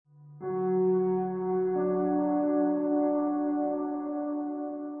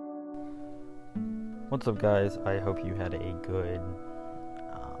What's up, guys? I hope you had a good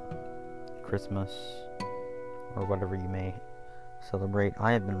Christmas or whatever you may celebrate.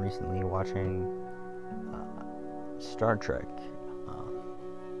 I have been recently watching Star Trek.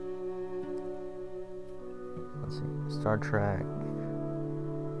 Star Trek.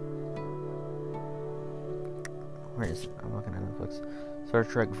 Where is it? I'm looking at Netflix. Star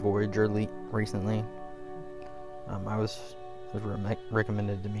Trek Voyager recently. I was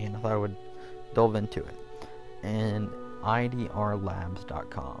recommended to me, and I thought I would delve into it. And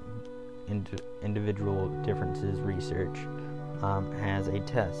IDRlabs.com, Individual Differences Research, has a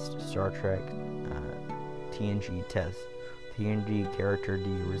test, Star Trek TNG test. TNG character do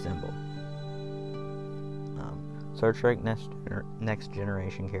you resemble? Star Trek Next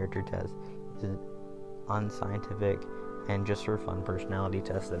Generation character test is an unscientific and just for fun personality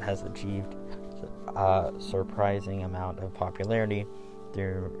test that has achieved a surprising amount of popularity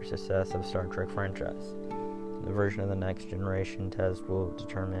through success of Star Trek franchise. The version of the Next Generation test will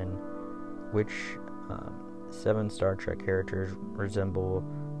determine which 7 Star Trek characters resemble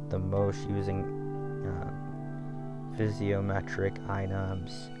the most using physiometric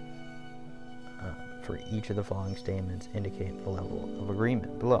items for each of the following statements indicate the level of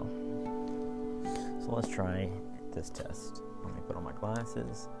agreement below. So let's try this test. Let me put on my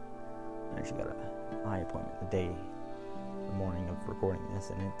glasses. I actually got an eye appointment the morning of recording this,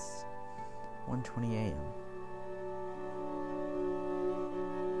 and it's 1:20 a.m.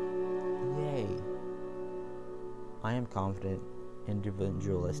 Yay! I am confident,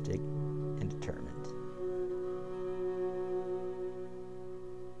 individualistic, and determined.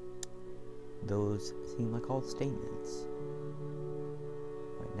 Those seem like all statements.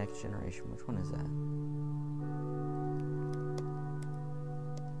 Wait, Next Generation, which one is that?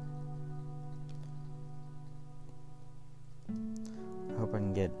 I hope I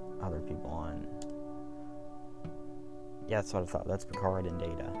can get other people on. Yeah, that's what I thought. That's Picard and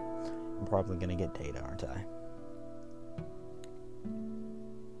Data. I'm probably going to get Data, aren't I?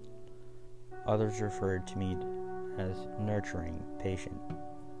 Others referred to me as nurturing, patient,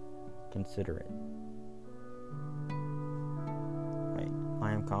 considerate. Right.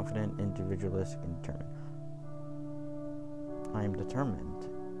 I am confident, individualistic, and determined. I am determined.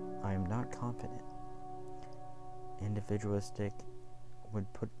 I am not confident. Individualistic I'm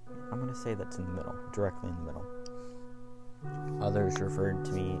going to say that's in the middle, directly in the middle. Others referred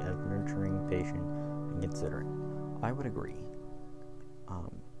to me as nurturing, patient, and considerate. I would agree.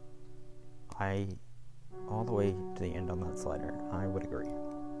 All the way to the end on that slider, I would agree.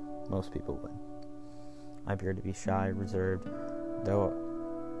 Most people would. I appear to be shy, reserved, though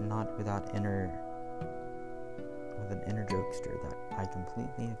not without an inner jokester that I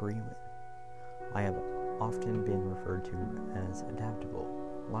completely agree with. I have often been referred to as adaptable,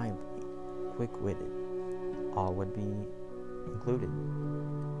 lively, quick-witted. All would be included.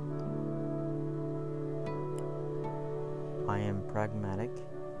 I am pragmatic,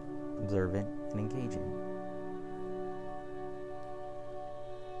 observant, and engaging.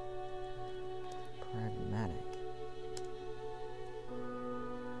 Pragmatic.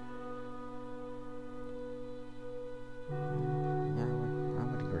 Yeah, I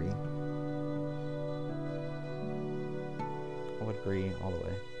would agree. I would agree all the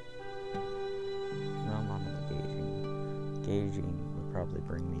way. No, I'm not engaging. Engaging would probably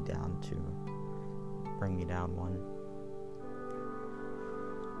bring me down one.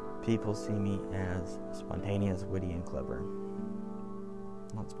 People see me as spontaneous, witty, and clever.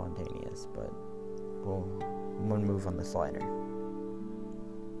 Not spontaneous, but one move on the slider.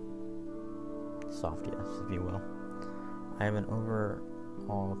 Soft yes, if you will. I have an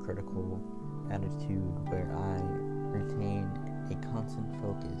overall critical attitude where I retain a constant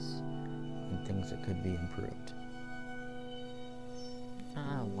focus on things that could be improved.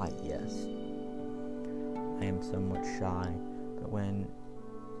 Light yes. I am somewhat shy, but when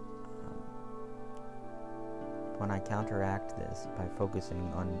I counteract this by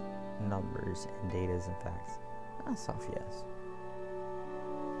focusing on numbers and data and facts, soft yes.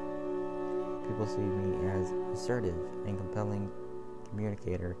 People see me as assertive and compelling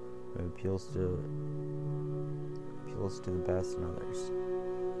communicator who appeals to the best in others.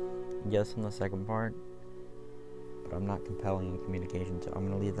 Yes on the second part, but I'm not compelling in communication, so I'm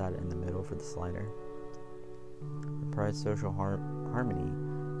going to leave that in the middle for the slider. I prize social harmony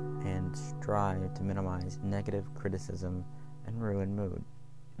and strive to minimize negative criticism and ruin mood.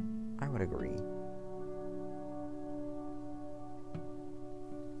 I would agree.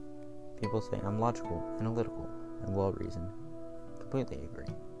 People say I'm logical, analytical, and well-reasoned. Completely agree.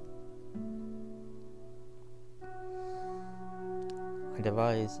 I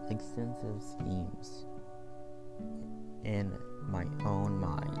devise extensive schemes in my own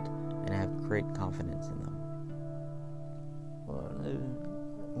mind, and I have great confidence in them.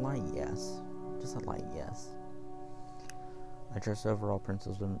 Light yes. Just a light yes. I trust overall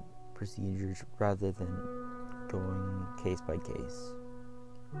principles and procedures rather than going case by case.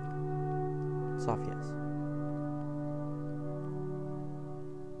 Soft yes.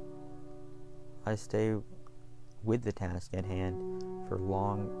 I stay with the task at hand for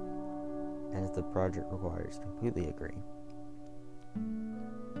long as the project requires. Completely agree.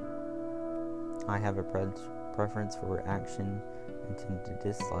 I have a preference for action and tend to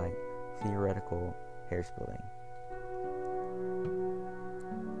dislike theoretical hair splitting.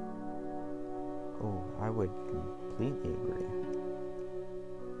 Oh, I would completely agree.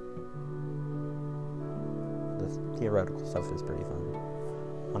 The theoretical stuff is pretty fun.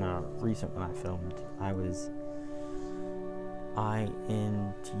 On a recent one I filmed,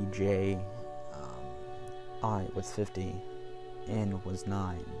 INTJ, I was 50, N was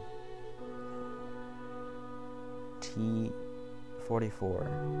 9. T44,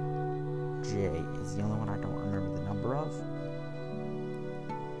 J is the only one I don't remember the number of.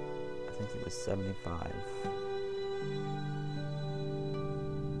 I think it was 75.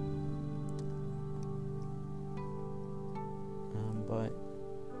 But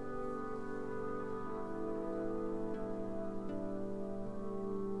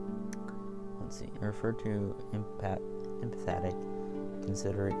let's see. I refer to empathetic,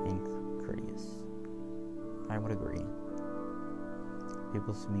 considerate, and courteous. I would agree.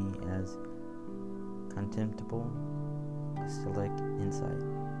 People see me as contemptible, stoic, insight,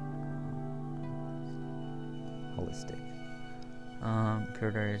 holistic.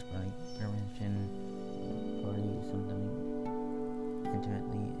 Characterized by intervention, party, something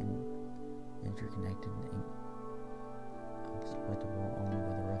intimately interconnected and exploitable only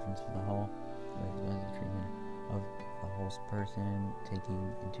by the reference to the whole, by the treatment of the whole person, taking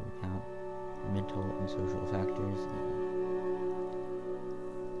into account mental and social factors.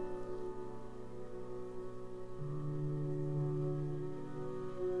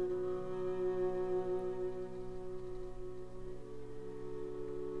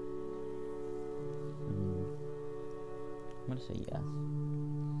 I'm going to say yes.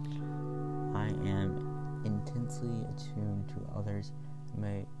 I am intensely attuned to others who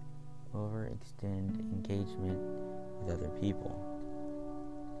may overextend engagement with other people.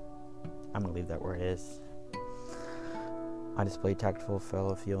 I'm going to leave that where it is. I display tactful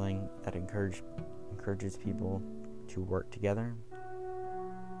fellow feeling that encourages people to work together.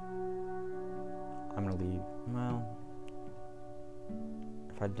 I'm going to leave, well,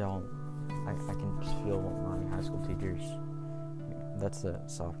 if I don't, I can just feel my high school teachers. That's a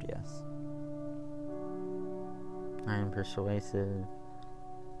soft yes. I am persuasive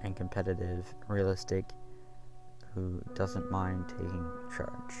and competitive, realistic, who doesn't mind taking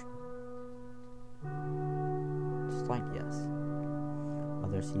charge. Slight yes.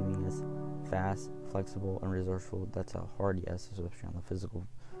 Others see me as fast, flexible, and resourceful. That's a hard yes, especially on the physical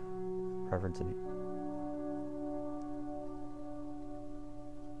preference of you.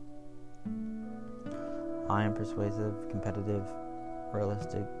 I am persuasive, competitive,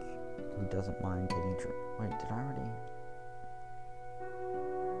 realistic, who doesn't mind taking charge. Wait, did I already?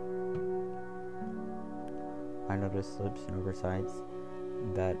 I notice slips and oversights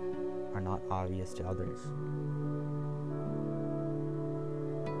that are not obvious to others.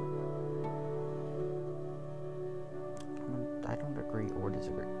 I don't agree or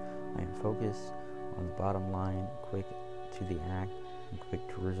disagree. I am focused on the bottom line, quick to the act, and quick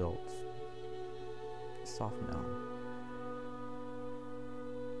to results. Soft no.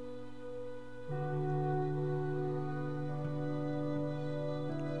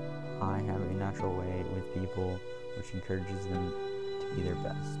 I have a natural way with people which encourages them to be their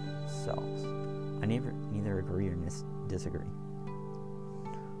best selves. I neither agree or disagree.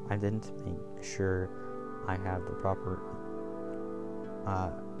 I didn't make sure I have the proper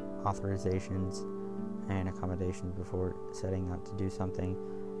authorizations and accommodations before setting out to do something.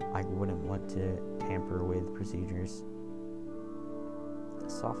 I wouldn't want to tamper with procedures.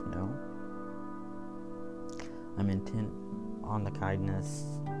 Soft no. I'm intent on the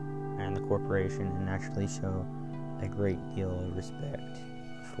kindness and the cooperation and naturally show a great deal of respect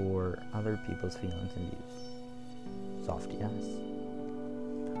for other people's feelings and views. Soft yes.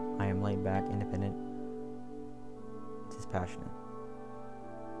 I am laid back, independent, dispassionate.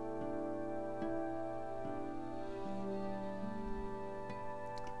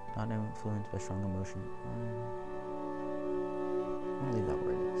 Not influenced by strong emotion. I'll leave that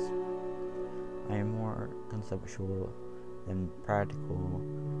where it is. I am more conceptual than practical,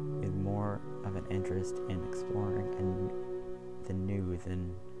 with more of an interest in exploring the new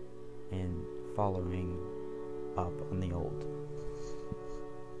than in following up on the old.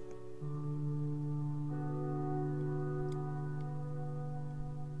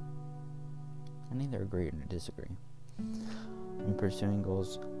 I neither agree nor disagree. In pursuing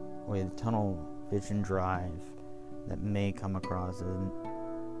goals with tunnel vision drive that may come across as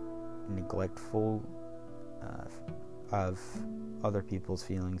neglectful of other people's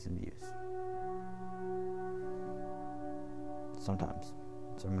feelings and views. Sometimes.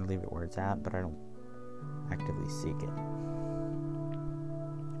 So I'm going to leave it where it's at, but I don't actively seek it.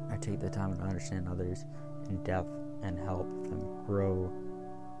 I take the time to understand others in depth and help them grow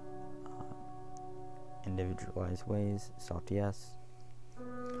individualized ways. Soft yes.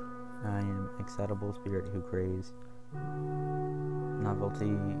 I am excitable spirit who craves novelty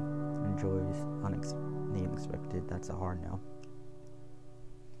and enjoys the unexpected. That's a hard no.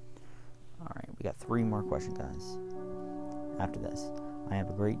 Alright, we got 3 more questions, guys. After this, I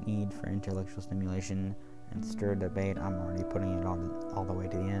have a great need for intellectual stimulation and stir debate. I'm already putting it all the way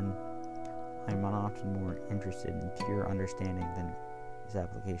to the end. I'm often more interested in pure understanding than its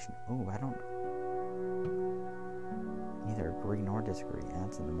application. Ooh, I don't neither agree nor disagree.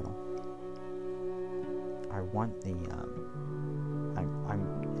 That's in the middle. I want the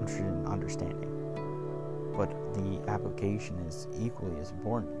I'm interested in understanding, but the application is equally as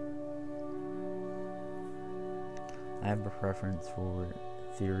important. I have a preference for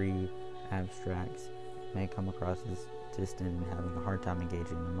theory. Abstracts may come across as distant and having a hard time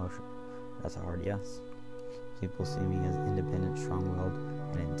engaging in emotion. That's a hard yes. People see me as independent, strong-willed,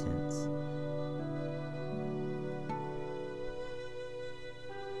 and intense.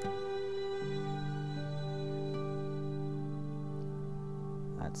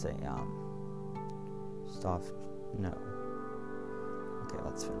 That's a soft no. Okay,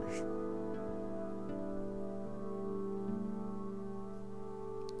 let's finish.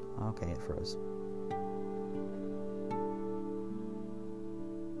 Okay, it froze.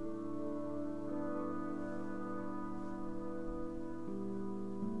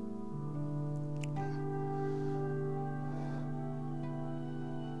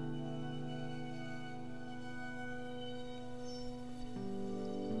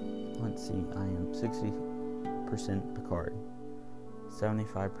 Let's see, I am 60% Picard,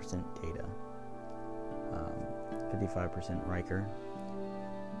 75% Data, 55% Riker,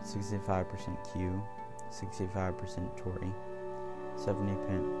 65% Q, 65% Tory,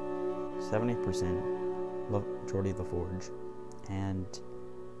 70% Geordi LaForge, and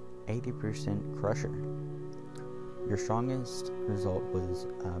 80% Crusher. Your strongest result was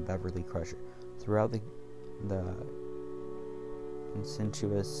Beverly Crusher. Throughout the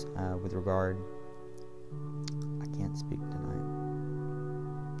insensuous with regard, I can't speak tonight.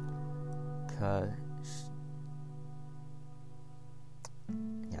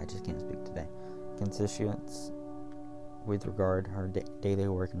 I just can't speak today. Constituents with regard her daily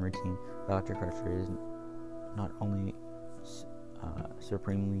work and routine, Dr. Crusher is not only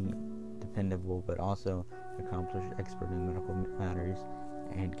supremely dependable, but also accomplished expert in medical matters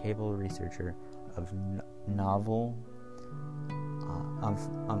and capable researcher of novel,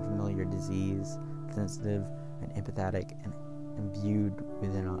 unfamiliar disease, sensitive and empathetic, and imbued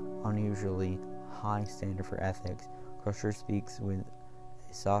with an unusually high standard for ethics. Crusher speaks with a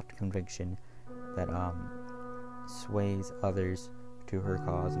soft conviction that sways others to her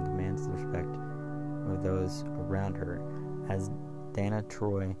cause and commands the respect of those around her. As Dana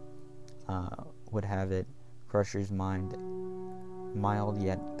Troy would have it, Crusher's mild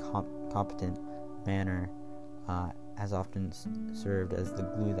yet competent manner has often served as the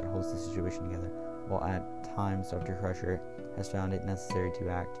glue that holds the situation together, while at times Dr. Crusher has found it necessary to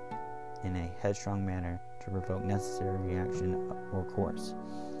act in a headstrong manner to provoke necessary reaction or course.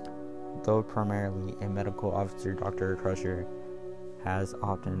 Though primarily a medical officer, Dr. Crusher has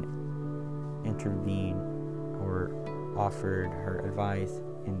often intervened or offered her advice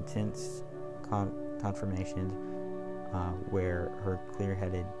in tense confirmations where her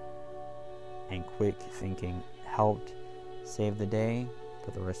clear-headed and quick thinking helped save the day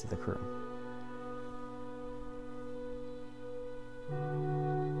for the rest of the crew.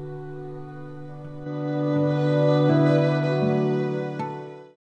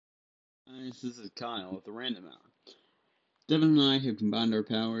 This is Kyle with the Random Hour. Devin and I have combined our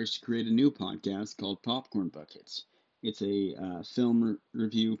powers to create a new podcast called Popcorn Buckets. It's a film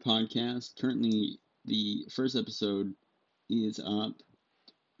review podcast. Currently, the first episode is up.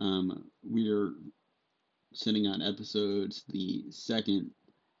 We're sending out episodes the 2nd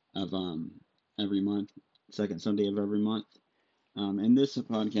of every month. second Sunday of every month. And this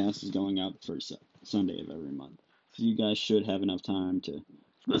podcast is going out the first Sunday of every month. So you guys should have enough time to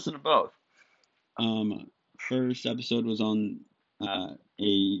listen to both. First episode was on a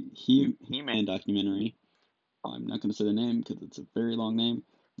He-Man documentary. I'm not going to say the name because it's a very long name.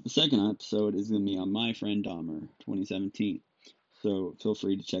 The second episode is going to be on My Friend Dahmer 2017. So feel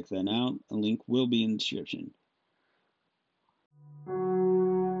free to check that out. A link will be in the description.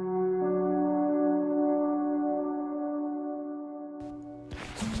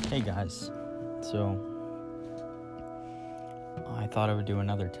 Hey guys, so I thought I would do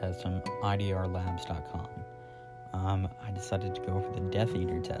another test on idrlabs.com. I decided to go for the Death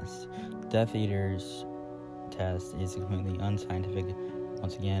Eater test. Death Eater's test is completely unscientific.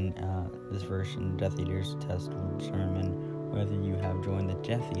 Once again, this version of Death Eater's test will determine whether you have joined the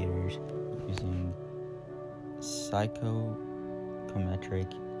Death Eaters using psychometric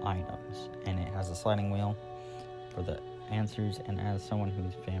items, and it has a sliding wheel for the answers, and as someone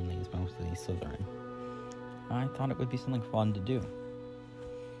whose family is mostly Slytherin, I thought it would be something fun to do.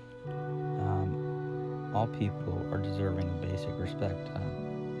 All people are deserving of basic respect. I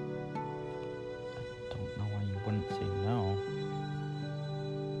don't know why you wouldn't say no.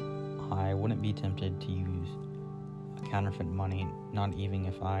 I wouldn't be tempted to use counterfeit money, not even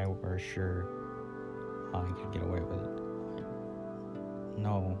if I were sure I could get away with it.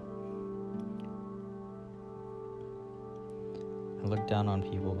 No. I look down on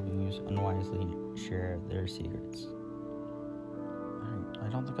people who unwisely share their secrets. I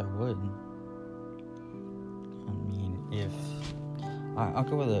don't think I would. I mean, if I'll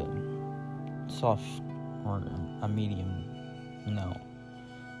go with a soft or a medium no.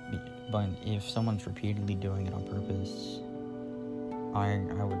 But if someone's repeatedly doing it on purpose,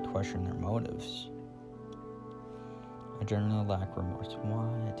 I would question their motives. I generally lack remorse.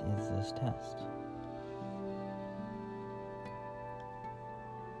 What is this test?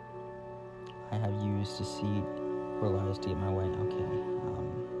 I have used deceit or lies to get my way. Okay,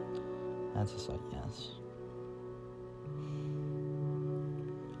 that's a slight yes.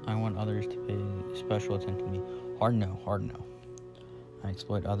 I want others to pay special attention to me. Hard no. I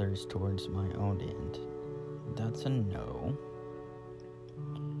exploit others towards my own end. That's a no.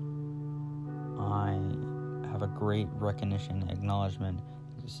 I have a great recognition, acknowledgement,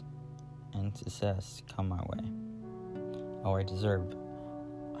 and success come my way. Oh, I deserve.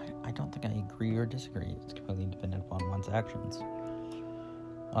 I don't think I agree or disagree. It's completely dependent upon one's actions.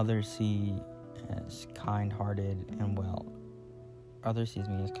 Others see as kind-hearted and well. Others sees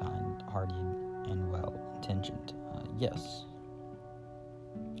me as kind-hearted and well-intentioned. Yes.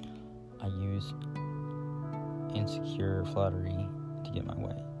 I use insecure flattery to get my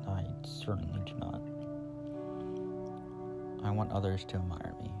way. I certainly do not. I want others to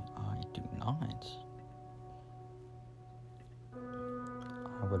admire me. I do not.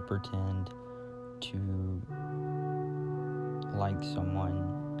 I would pretend to like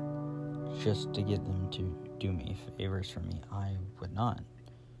someone just to get them to do me favors for me. I would not.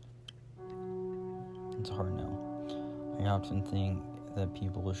 It's a hard no. I often think that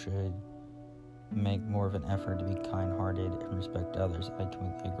people should make more of an effort to be kind-hearted and respect others. I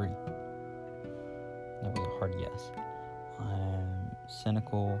completely agree. That was a hard yes. I'm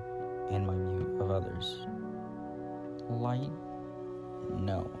cynical in my view of others. Light?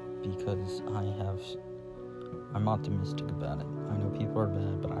 No, because I'm optimistic about it. I know people are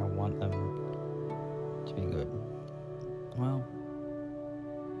bad, but I want them to be good. Well,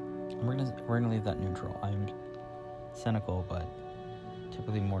 we're gonna leave that neutral. I'm cynical, but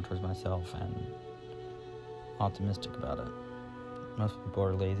typically more towards myself and optimistic about it. Most people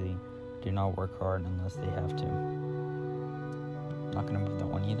are lazy, do not work hard unless they have to. Not gonna move that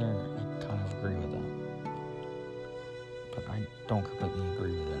one either. I kind of agree with that, but I don't completely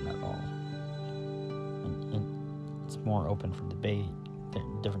agree with it at all. It's more open for debate.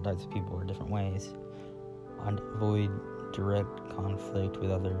 Different types of people are different ways. I'd avoid direct conflict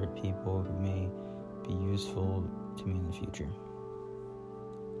with other people who may be useful to me in the future.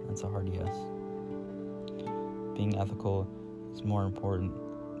 That's a hard yes. Being ethical is more important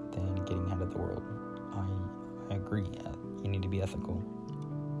than getting out of the world. I agree. You need to be ethical.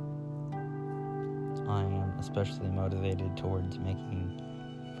 I am especially motivated towards making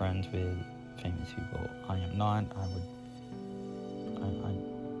friends with famous people. I am not. I'm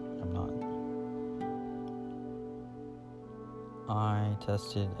not. I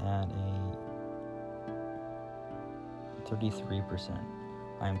tested at a 33%.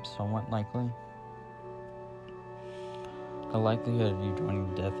 I am somewhat likely. The likelihood of you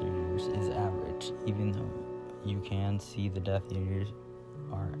joining the Death Eaters is average, even though you can see the Death Eaters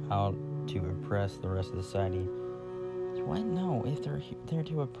are out to oppress the rest of the society. What? No, if they're there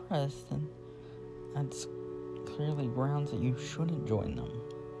to oppress, then that's clearly grounds that you shouldn't join them.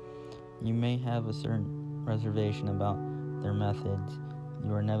 You may have a certain reservation about their methods.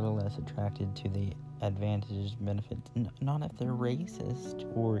 You are nevertheless attracted to the advantages, benefits, not if they're racist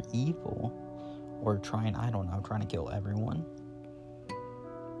or evil or trying to kill everyone.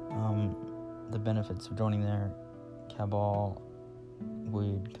 The benefits of joining their cabal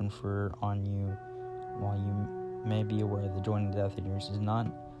would confer on you. While you may be aware that joining Death Eaters is not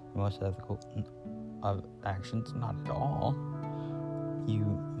the most ethical of actions, not at all, you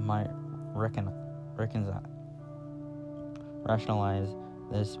might rationalize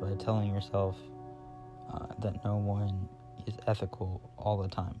this by telling yourself that no one is ethical all the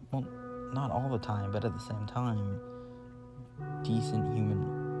time. Well, not all the time, but at the same time, decent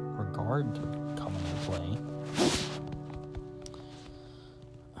human regard would come into play.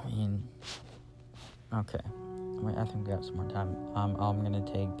 I mean, okay. Wait, I think we got some more time. I'm going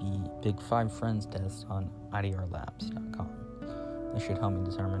to take the Big 5 Friends test on idrlabs.com. This should help me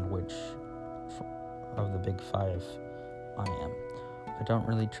determine which of the Big 5 I am. I don't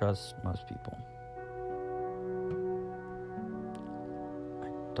really trust most people. I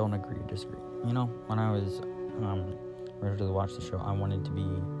don't agree or disagree. You know, when I was ready to watch the show, I wanted to be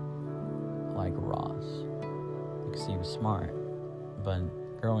like Ross because he was smart. But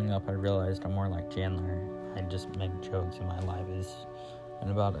growing up, I realized I'm more like Chandler. I just make jokes, and my life is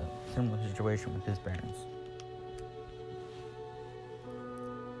about a similar situation with his parents.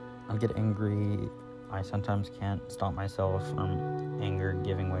 I get angry. I sometimes can't stop myself from anger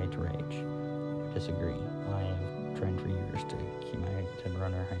giving way to rage. I disagree. I have trained for years to keep my temper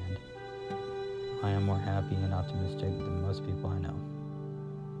under hand. I am more happy and optimistic than most people I know.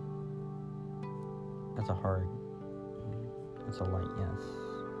 That's a light yes.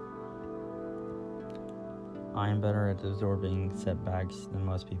 I am better at absorbing setbacks than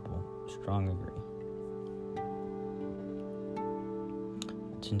most people. Strong agree.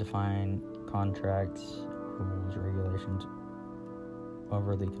 I tend to find contracts, rules, regulations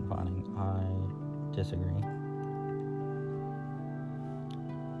overly confining. I disagree.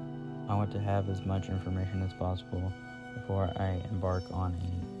 I want to have as much information as possible before I embark on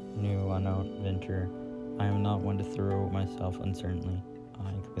a new unknown venture. I am not one to throw myself uncertainly.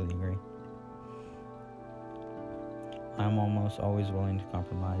 I completely agree. I am almost always willing to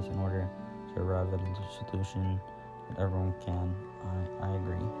compromise in order to arrive at a solution that everyone can. I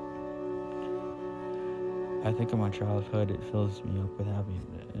agree. I think of my childhood, it fills me up with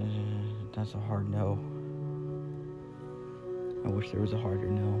happiness. That's a hard no. I wish there was a harder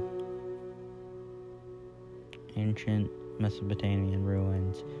no. Ancient Mesopotamian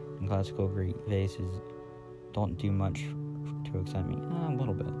ruins and classical Greek vases don't do much to excite me. A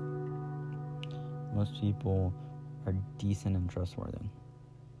little bit. Most people are decent and trustworthy.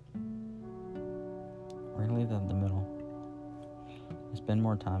 We're gonna leave that in the middle. I spend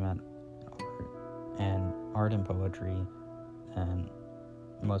more time at art and poetry than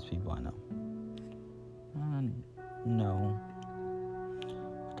most people I know. No.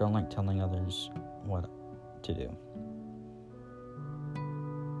 I don't like telling others what to do.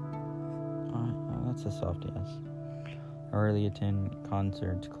 That's a soft yes. I rarely attend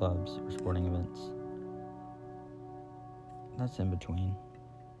concerts, clubs, or sporting events. That's in between.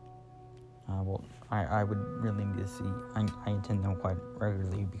 I would really need to see. I attend them quite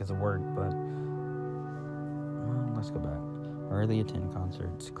regularly because of work, but let's go back. I rarely attend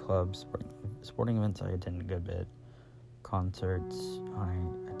concerts, clubs, sporting events. I attend a good bit. Concerts I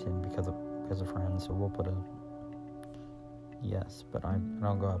attend because of friends, so we'll put a yes, but I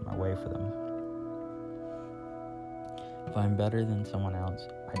don't go out of my way for them. If I'm better than someone else,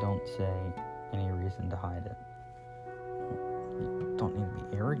 I don't say any reason to hide it. You don't need to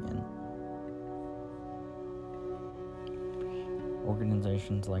be arrogant.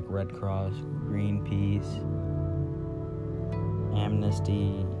 Organizations like Red Cross, Greenpeace,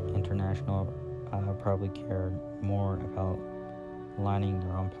 Amnesty International probably care more about lining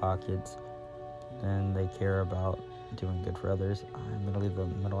their own pockets than they care about doing good for others. I'm going to leave it in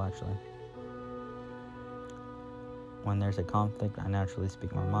the middle, actually. When there's a conflict, I naturally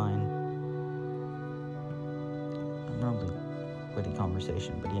speak my mind. Probably witty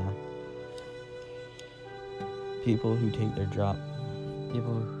conversation, but yeah. People who take their job,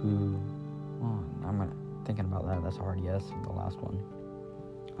 thinking about that, that's a hard yes, the last one.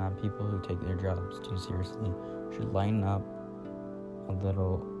 People who take their jobs too seriously should lighten up a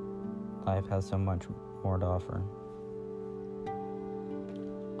little. Life has so much more to offer.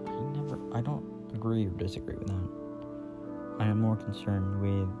 I don't agree or disagree with that. I am more concerned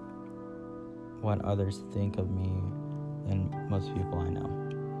with what others think of me than most people I know.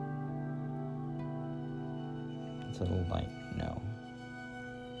 It's a light no.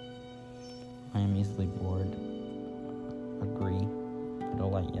 I am easily bored. Agree, but a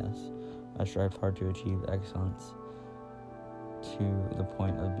light yes. I strive hard to achieve excellence to the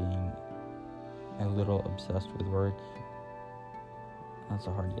point of being a little obsessed with work. That's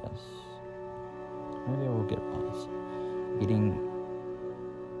a hard yes. Maybe I will get once. Eating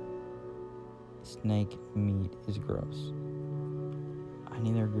snake meat is gross. I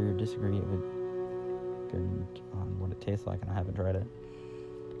neither agree or disagree. It would depend on what it tastes like, and I haven't tried it.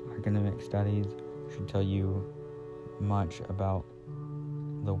 Academic studies should tell you much about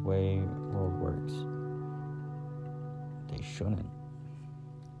the way world works. They shouldn't,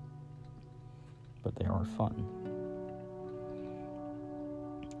 but they are fun.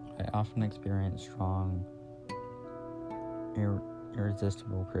 I often experience strong,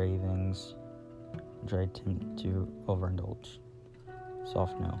 irresistible cravings, which I tend to overindulge.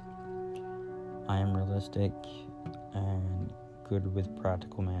 Soft no. I am realistic and good with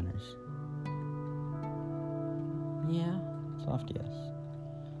practical manners. Yeah, soft yes.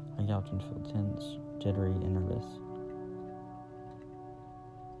 I often feel tense, jittery, and nervous.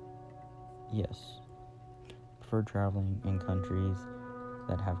 Yes. Prefer traveling in countries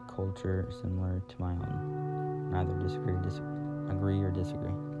that have culture similar to my own. Neither agree or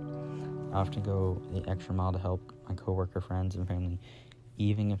disagree. I often go the extra mile to help my coworker, friends, and family,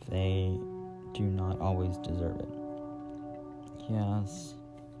 even if they do not always deserve it. Yes.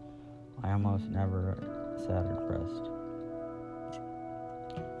 I almost never sad or depressed.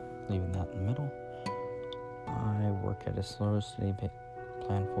 Leaving that in the middle. I work at a slow, steady,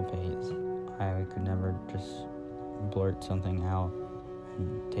 planful pace. I could never just blurt something out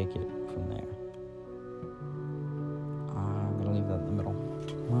and take it from there. I'm gonna leave that in the middle.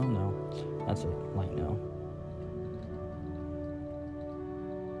 Well, no, that's a light no.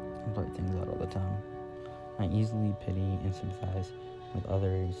 I blurt things out all the time. I easily pity and sympathize with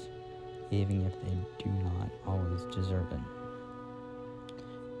others, even if they do not always deserve it.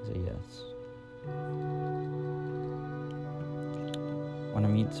 It's a yes. When I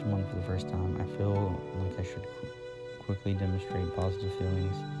meet someone for the first time, I feel like I should quickly demonstrate positive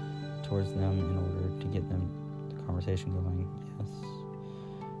feelings towards them in order to get the conversation going. Yes.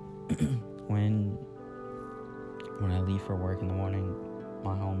 When I leave for work in the morning,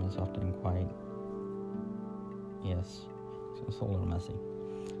 my home is often quiet. Yes. So it's a little messy.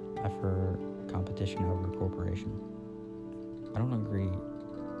 I prefer competition over cooperation. I don't agree.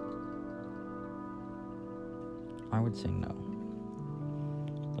 I would say no.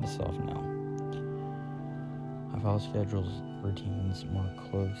 But a soft no. I follow schedules, routines more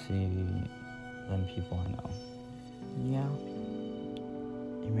closely than people I know. Yeah.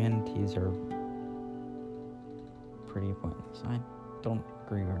 Humanities are pretty pointless. I don't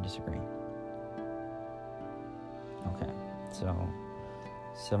agree or disagree. Okay, so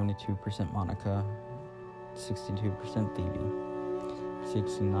 72% Monica, 62% Phoebe,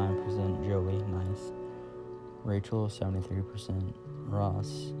 69% Joey, nice. Rachel, 73%,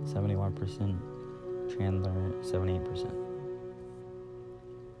 Ross, 71%, Chandler, 78%.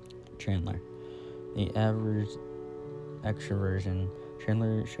 Chandler. The average extroversion.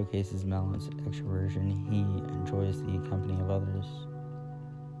 Chandler showcases balanced extroversion. He enjoys the company of others.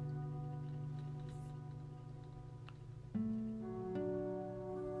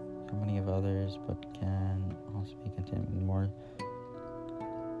 Company of others, but can also be content with more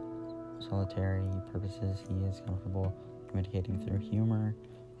solitary purposes. He is comfortable communicating through humor.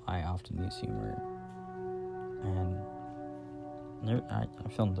 I often use humor. And I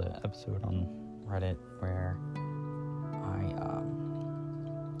filmed an episode on Reddit where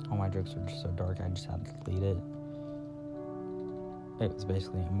all my jokes were just so dark I just had to delete it. It was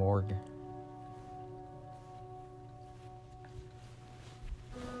basically a morgue.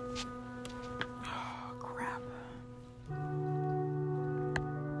 Oh, crap.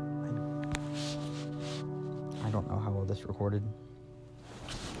 I don't know how well this recorded.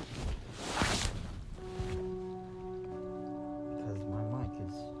 Because my mic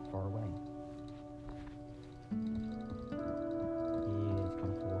is far away. He is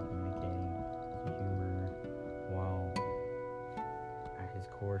comfortable communicating humor while at his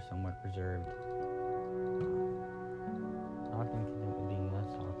core somewhat reserved. Often content with being less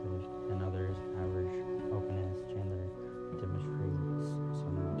talkative than others. Average openness. Chandler demonstrates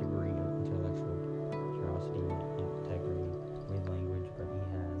some degree of intellectual curiosity and integrity with language, but he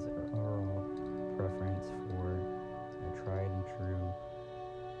has an overall preference for a tried and true.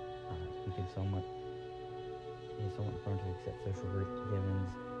 He is somewhat prone to accept social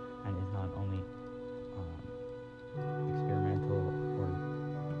givens and is not only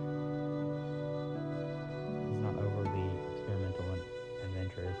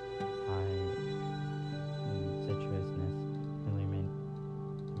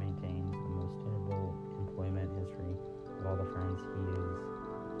he is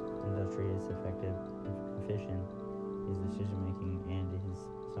industrious, effective, efficient, his decision making, and his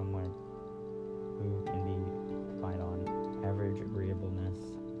somewhat who can be relied on. Average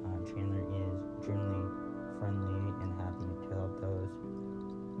agreeableness. Chandler is generally friendly and happy to help those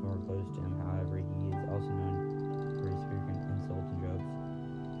who are close to him. However, he is also known for his frequent insults and jokes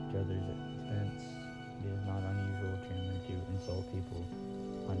to others' expense. It is not unusual for Chandler to insult people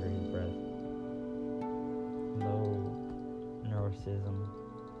under his breath. Low neuroticism.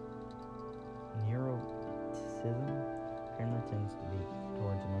 Chandler tends to be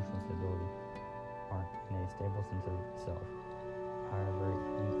towards emotional stability or in a stable sense of self. However,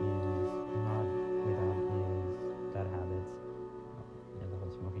 he is not without his bad habits. The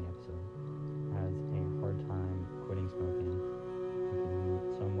whole smoking episode has a hard time quitting smoking. He can be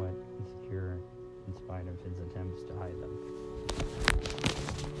somewhat insecure in spite of his attempts to hide them.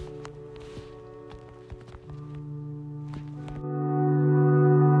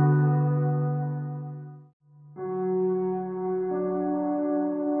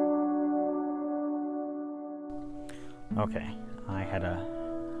 Okay, I had an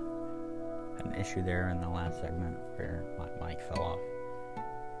issue there in the last segment where my mic fell off,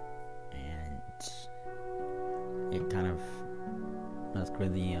 and it kind of messed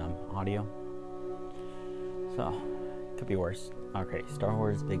with the audio, so it could be worse. Okay, Star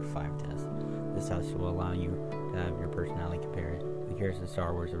Wars Big 5 test. This test will allow you to have your personality compared to the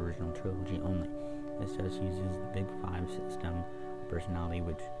Star Wars original trilogy only. This test uses the Big 5 system of personality,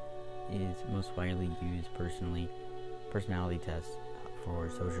 which is most widely used personality test for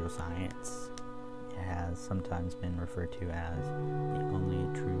social science. It has sometimes been referred to as the only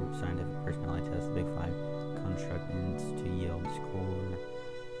true scientific personality test. The Big 5 constructs to yield scores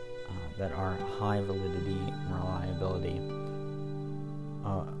that are high validity and reliability,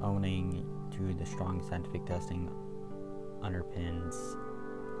 owing to the strong scientific testing underpins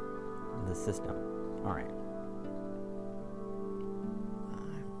the system. Alright.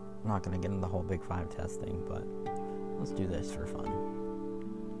 I'm not going to get into the whole Big 5 test thing, but let's do this for fun.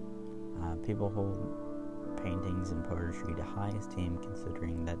 People hold paintings and poetry to high esteem,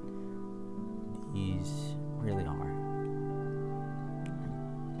 considering that these really are.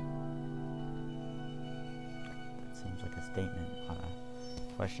 That seems like a statement, not a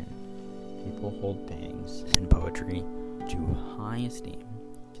question. People hold paintings and poetry to high esteem,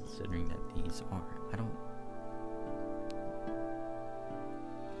 considering that these are.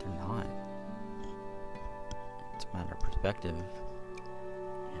 They're not. It's a matter of perspective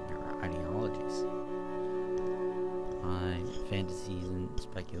and their ideologies. My fantasies and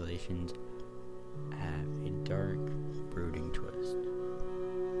speculations have a dark, brooding twist.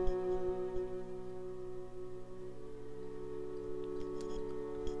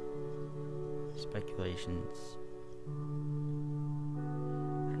 Speculations.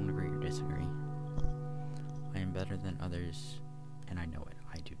 I don't agree or disagree. I am better than others, and I know it.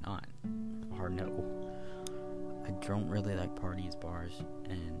 I do not. Or no. I don't really like parties, bars,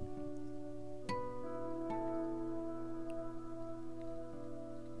 and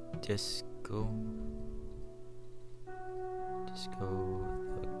disco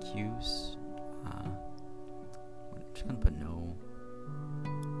cues. I'm just gonna put no.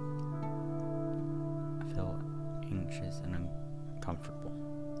 I feel anxious and uncomfortable.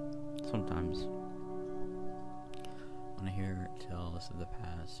 Sometimes when I hear tales of the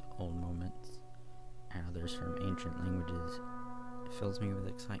past, old moments, and others from ancient languages, it fills me with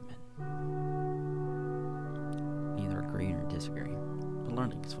excitement. Neither agree nor disagree, but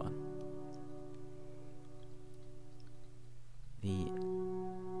learning is fun. The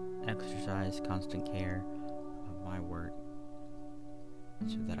exercise constant care of my work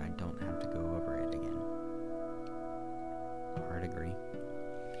so that I don't have to go over it again. Hard agree.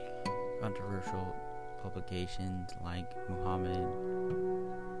 Controversial publications like Muhammad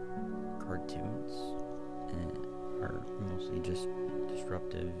cartoons are mostly just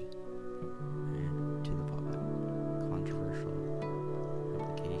disruptive and to the public. Controversial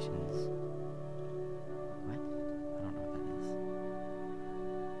publications. What? I don't know what that is.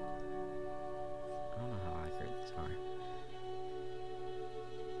 I don't know how accurate these are.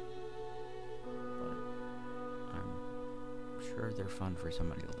 But I'm sure they're fun for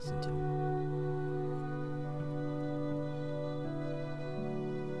somebody to listen to.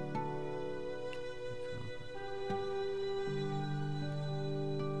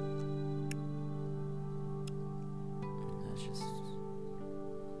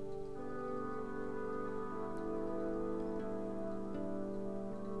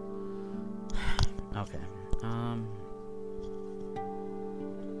 Okay. I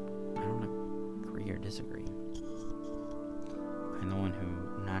don't agree or disagree. I'm the one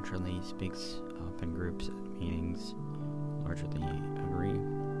who naturally speaks up in groups at meetings, largely agree.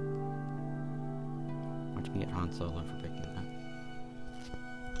 Watch me get Han Solo for picking that.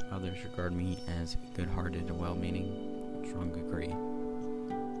 Others regard me as good-hearted and well-meaning. Strong agree.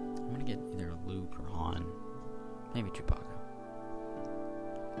 I'm gonna get either Luke or Han. Maybe Chewbacca.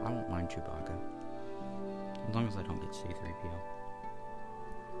 I won't mind Chewbacca. As long as I don't get C-3PO.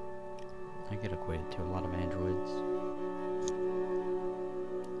 I get equated to a lot of androids.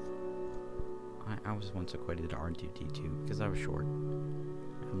 I was once equated to R2-D2 because I was short.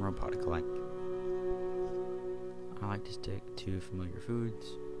 I'm robotic-like. I like to stick to familiar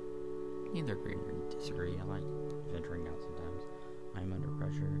foods. Either agree or disagree. I like venturing out sometimes. I am under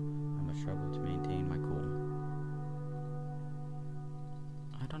pressure. I must struggle to maintain my cool.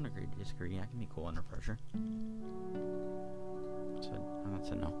 I don't agree to disagree. I can be cool under pressure. I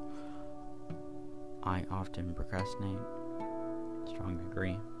said no. I often procrastinate. Strong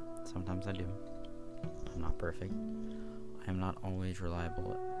agree. Sometimes I do. I'm not perfect. I am not always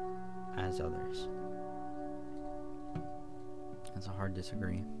reliable as others. That's a hard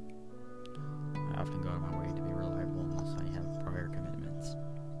disagree. I often go out of my way to be reliable unless I have prior commitments.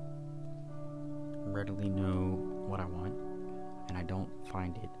 I readily know what I want, and I don't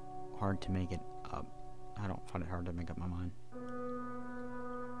find it hard to make it up. I don't find it hard to make up my mind.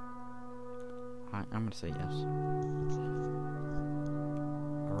 I'm going to say yes.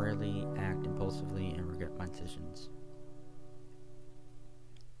 I rarely act impulsively and regret my decisions.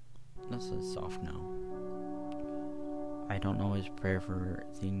 That's a soft no. I don't always prepare for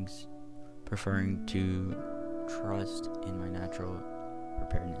things, preferring to trust in my natural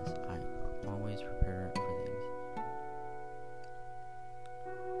preparedness. I always prepare for things.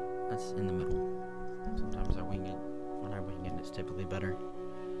 That's in the middle. Sometimes I wing it. When I wing it, it's typically better.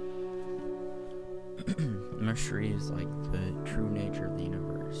 Mystery is like the true nature of the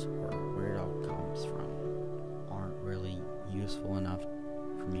universe, or where it all comes from, aren't really useful enough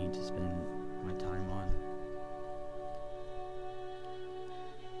for me to spend my time on.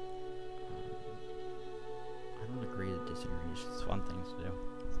 I don't agree to disagree. It's just fun things to do.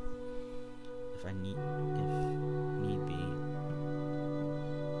 If need be,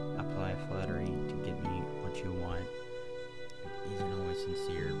 apply flattery to get me what you want. It isn't always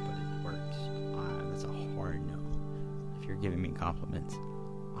sincere, but it works. That's a hard no. If you're giving me compliments,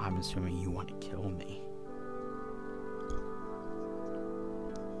 I'm assuming you want to kill me.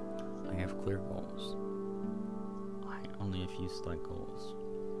 I have clear goals. Only a few select goals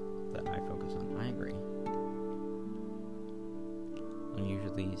that I focus on. I agree. I'm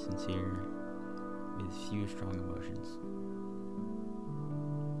usually sincere with few strong emotions.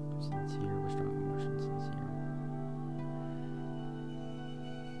 Sincere with strong emotions. Sincere.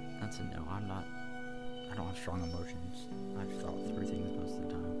 That's a no. I don't have strong emotions. I've thought through things most of the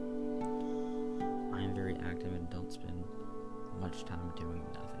time. I am very active and don't spend much time doing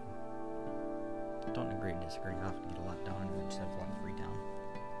nothing. I don't agree and disagree. I have to get a lot done and just have a lot of free time.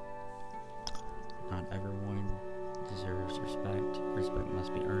 Not everyone deserves respect. Respect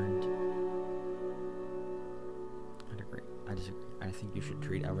must be earned. I'd agree. I disagree. I think you should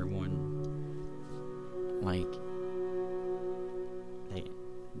treat everyone like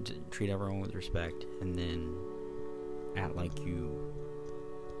treat everyone with respect, and then act like you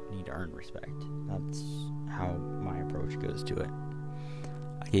need to earn respect. That's how my approach goes to it.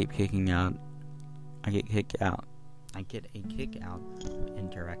 I get a kick out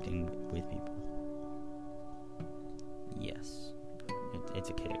interacting with people. Yes, it's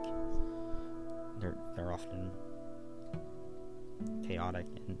a kick. They're often chaotic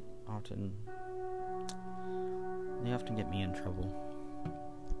and they often get me in trouble.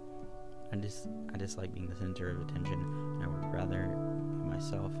 I dislike being the center of attention, and I would rather be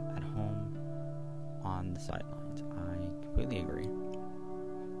myself at home on the sidelines. I completely agree.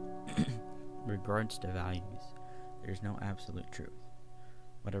 Regards to values, there's no absolute truth.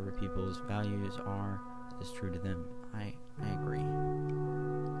 Whatever people's values are is true to them. I agree.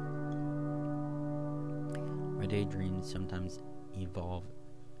 My daydreams sometimes evolve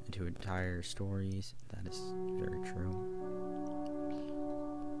into entire stories. That is very true.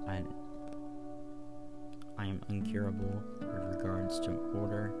 I am incurable with regards to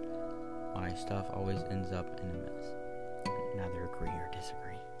order. My stuff always ends up in a mess. Neither agree or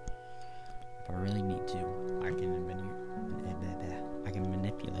disagree. If I really need to, I can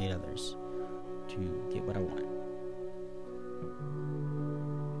manipulate others to get what I want.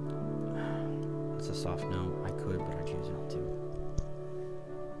 It's a soft no. I could, but I choose not to.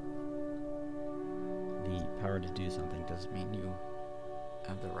 The power to do something doesn't mean you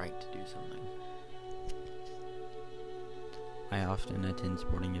have the right to do something. I often attend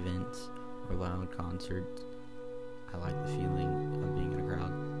sporting events or loud concerts. I like the feeling of being in a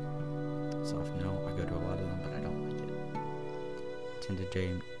crowd. Soft no, I go to a lot of them, but I don't like it. Tend to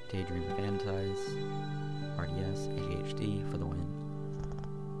daydream and fantasize. RDS, ADHD for the win.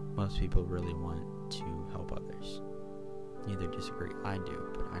 Most people really want to help others. Neither disagree. I do,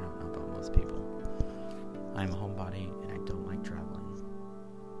 but I don't know about most people. I am a homebody and I don't like traveling.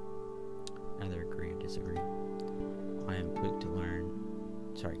 Neither agree or disagree. I am quick to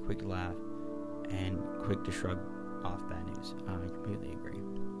laugh, and quick to shrug off bad news. I completely agree.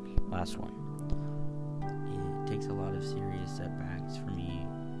 Last one. It takes a lot of serious setbacks for me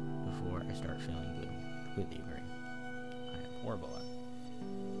before I start feeling blue. Completely agree. I am horrible at it.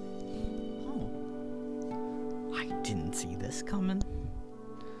 Oh. I didn't see this coming.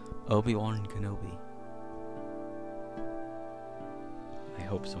 Obi-Wan Kenobi. I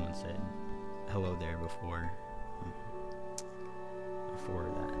hope someone said hello there before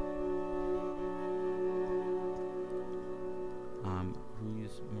that.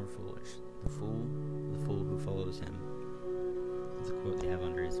 Who's more foolish? The fool who follows him. That's a quote they have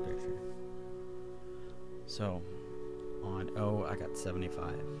under his picture. So, on O, I got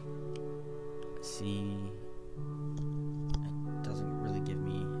 75. C, it doesn't really give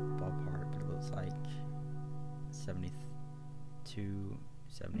me ballpark, but it looks like 72,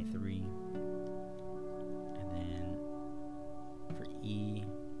 73. And then for E,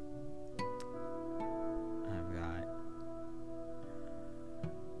 I've got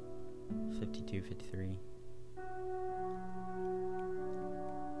 52, 53.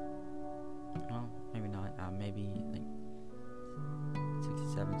 Well, maybe not. Maybe like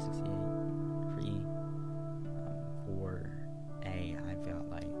 67, 68 for E. For A, I've got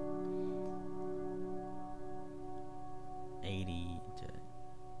like 80 to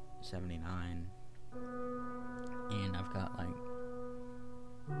 79. And I've got like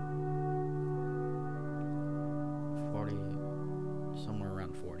 40, somewhere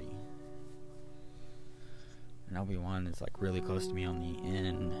around 40. And Obi-Wan is like really close to me on the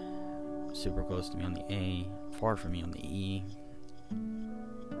N, super close to me on the A, far from me on the E.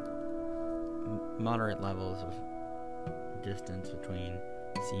 Moderate levels of distance between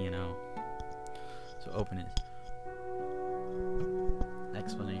C and O. So openness.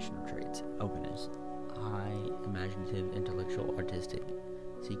 Explanation of traits. Openness. High, imaginative, intellectual, artistic.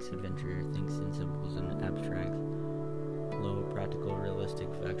 Seeks adventure, thinks in symbols and abstracts. Low, practical,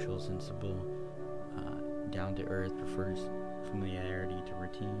 realistic, factual, sensible. Down to earth, prefers familiarity to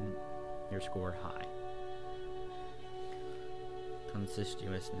routine. Your score high.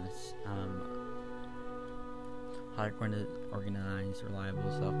 Conspicuousness. High, organized,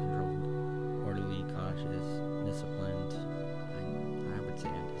 reliable, self-controlled, orderly, cautious, disciplined. I would say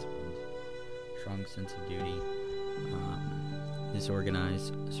I'm disciplined. Strong sense of duty.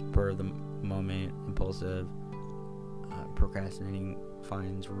 Disorganized, spur of the moment, impulsive, procrastinating,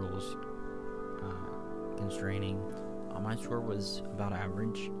 finds rules, constraining. My score was about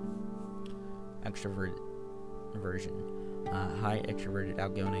average. Extrovert version. High extroverted,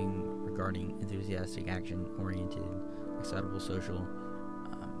 outgoing, regarding, enthusiastic, action-oriented, excitable, social.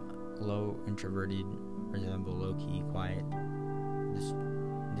 Low introverted, resemble low-key, quiet,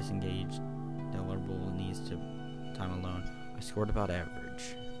 disengaged, tolerable, needs to time alone. I scored about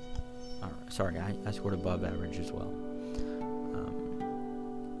average. I scored above average as well.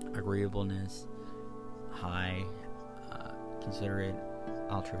 Agreeableness, high, considerate,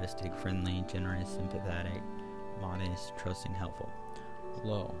 altruistic, friendly, generous, sympathetic, modest, trusting, helpful.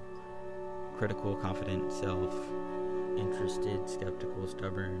 Low, critical, confident, self-interested, skeptical,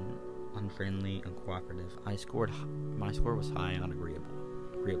 stubborn, unfriendly, uncooperative. My score was high on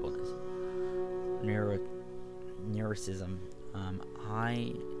agreeableness. Neuroticism,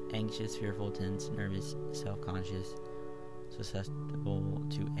 high, anxious, fearful, tense, nervous, self-conscious, susceptible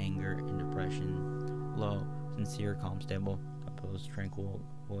to anger and depression. Low, sincere, calm, stable, composed, tranquil,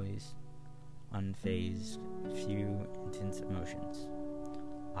 poised, unfazed, few intense emotions.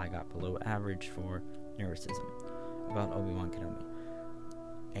 I got below average for neuroticism. About Obi-Wan Kenobi.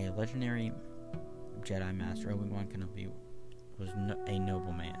 A legendary Jedi Master, Obi-Wan Kenobi was a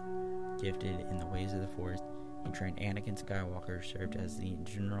noble man, gifted in the ways of the Force. He trained Anakin Skywalker, served as the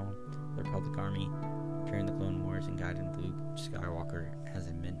general of the Republic Army during the Clone Wars, and guided Luke Skywalker as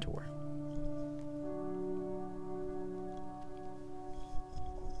a mentor.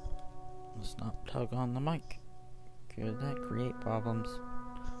 Let's not tug on the mic. Could that create problems?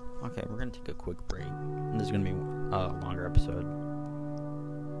 Okay, we're going to take a quick break. This is going to be a longer episode.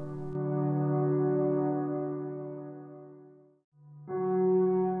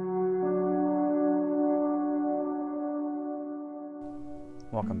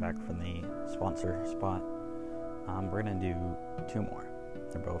 welcome back from the sponsor spot. We're gonna do 2 more.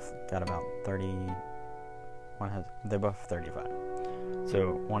 They're both got about 30. They're both 35.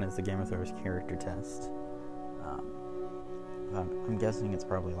 So one is the Game of Thrones character test. I'm guessing it's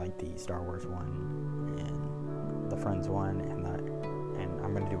probably like the Star Wars one and the Friends one, and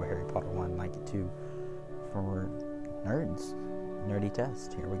I'm gonna do a Harry Potter one like it too for nerds. Nerdy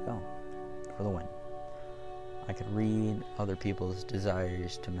test. Here we go for the win. I could read other people's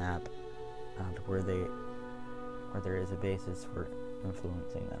desires to map out where there is a basis for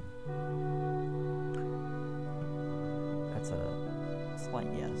influencing them. That's a slight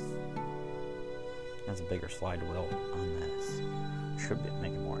yes. That's a bigger slide wheel on this. Should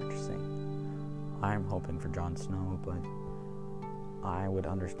make it more interesting. I'm hoping for Jon Snow, but I would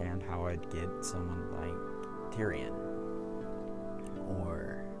understand how I'd get someone like Tyrion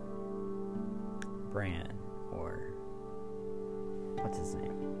or Bran or what's his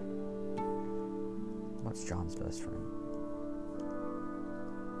name? What's Jon's best friend?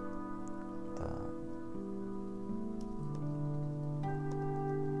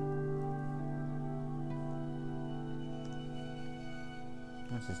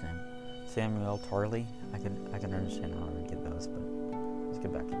 What's his name? Samuel Tarly. I can understand how I would get those, but let's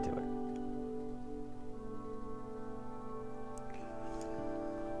get back into it.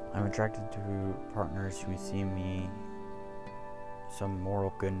 I'm attracted to partners who see some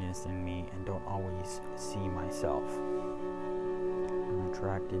moral goodness in me and don't always see myself. I'm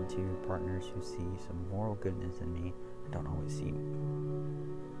attracted to partners who see some moral goodness in me and don't always see me.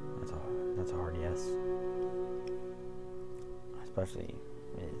 That's a hard yes. Especially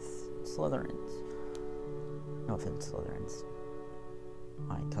with Slytherins. No offense, Slytherins.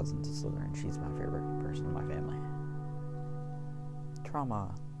 My cousin's a Slytherin. She's my favorite person in my family.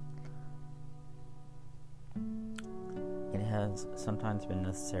 Trauma. It has sometimes been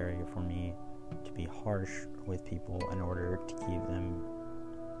necessary for me to be harsh with people in order to keep them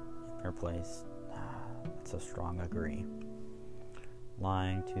in their place. That's a strong agree.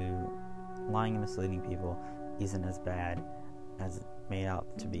 Lying and misleading people isn't as bad as it made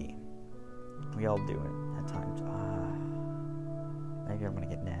out to be. We all do it at times. Maybe I'm gonna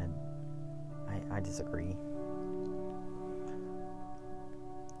get Ned. I disagree.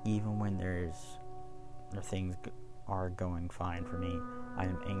 Even when the things are going fine for me, I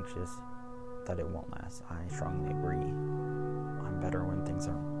am anxious that it won't last. I strongly agree. I'm better when things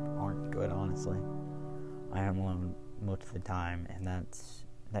aren't good, honestly. I am alone most of the time, and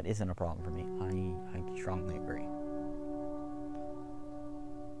that isn't a problem for me. I strongly agree.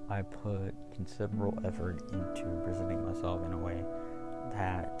 I put considerable effort into presenting myself in a way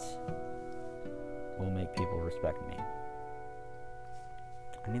that will make people respect me.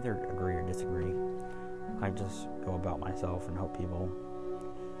 I neither agree or disagree. I just go about myself and hope people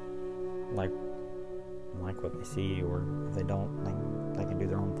like what they see, or if they don't, they can do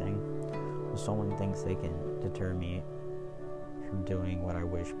their own thing. If someone thinks they can deter me from doing what I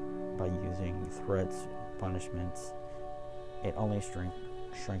wish by using threats, punishments, it only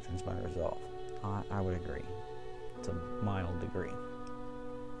strengthens my resolve. I would agree. It's a mild degree.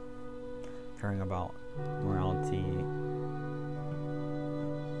 Caring about morality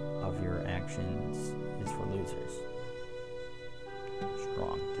of your actions is for losers.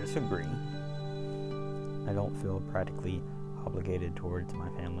 Strong disagree. I don't feel practically obligated towards my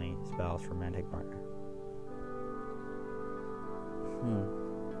family, spouse, romantic partner.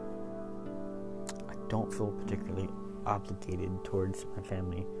 I don't feel particularly obligated towards my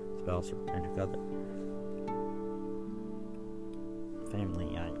family, spouse, or romantic other.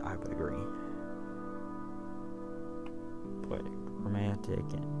 Family, I would agree. But romantic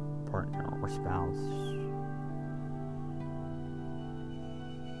and partner or spouse,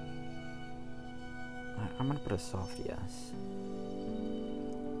 I'm gonna put a soft yes.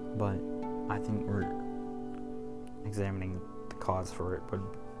 But I think we're examining the cause for it. But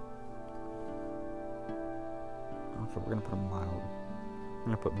okay, we're gonna put a mild. I'm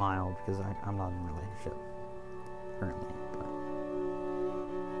gonna put mild because I'm not in a relationship currently. But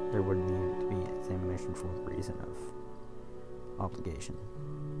there would need to be examination for the reason of obligation.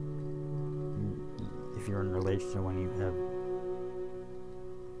 If you're in a relationship when you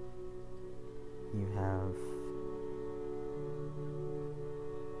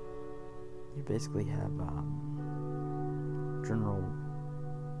basically have general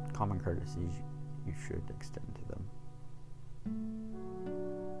common courtesies you should extend to them.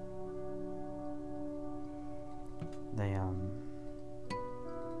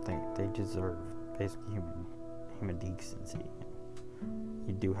 They deserve basic human decency.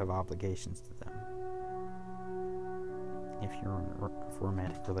 You do have obligations to them. if you're in a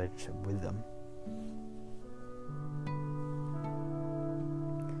romantic relationship with them.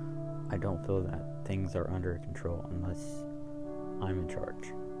 I don't feel that things are under control unless I'm in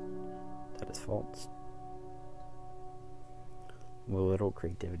charge. That is false. With a little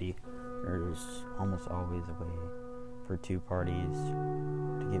creativity, there's almost always a way for two parties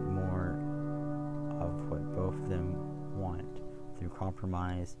to get more of what both of them want through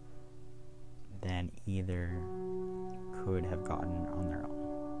compromise than either could have gotten on their own.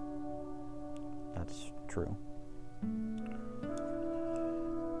 That's true.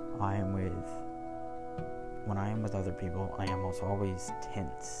 When I am with other people, I am almost always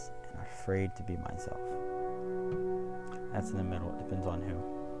tense and afraid to be myself. That's in the middle, it depends on who.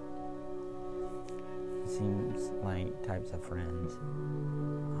 It seems like types of friends,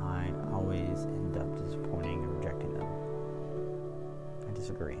 I always end up disappointing and rejecting them. I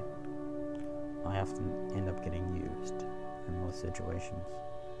disagree. I often end up getting used in most situations.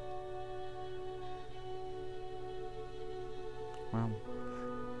 Well,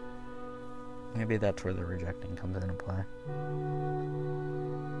 maybe that's where the rejecting comes into play.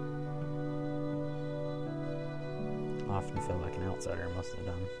 I often feel like an outsider most of the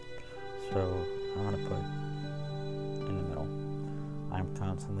time, so I'm going to put in the middle. I'm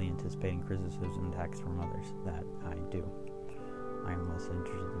constantly anticipating criticism and attacks from others. That I do. I am less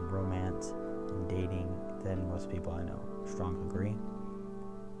interested in romance and dating than most people I know. Strongly agree.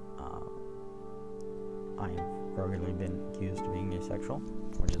 I have regularly been accused of being asexual,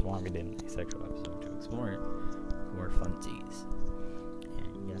 which is why we did an asexual episode to explore it, for funsies.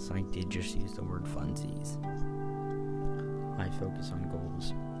 And yes, I did just use the word funsies. I focus on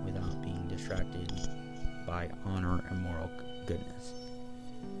goals without being distracted by honor and moral goodness.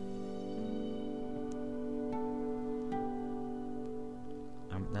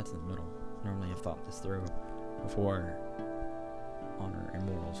 That's in the middle. Normally I've thought this through before honor and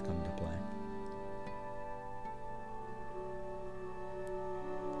morals come into play.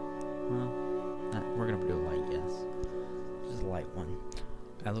 Well, we're going to do a light yes. Just a light one.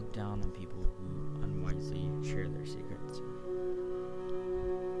 I look down on people who unwisely share their secrets.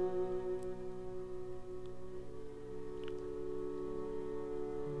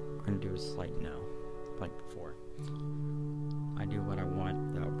 We're going to do a slight no, like before. I do what I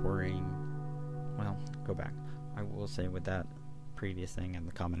want without worrying. Well, go back. I will say with that previous thing and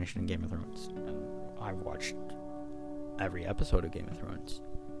the combination of Game of Thrones, and I've watched every episode of Game of Thrones.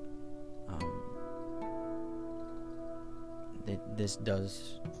 This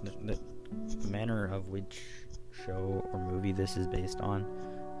does the manner of which show or movie this is based on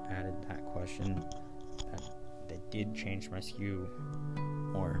added that question that did change my skew,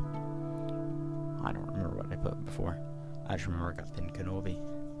 or I don't remember what I put before. I just remember I got pinned Kenobi,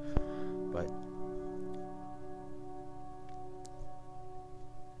 but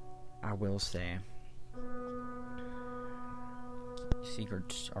I will say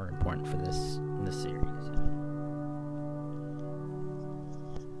secrets are important for this series.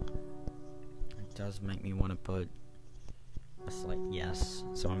 It does make me want to put a slight yes,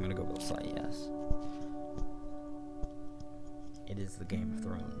 so I'm gonna go with a slight yes. It is the Game of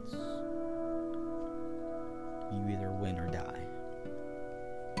Thrones. You either win or die.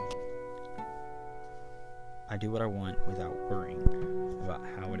 I do what I want without worrying about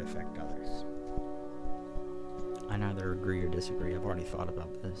how it would affect others. I neither agree or disagree. I've already thought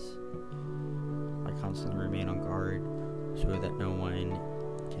about this. I constantly remain on guard so that no one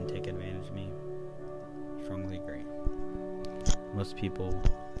can take advantage of me. Strongly agree. Most people...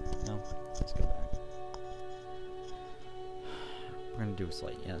 No, let's go back. We're going to do a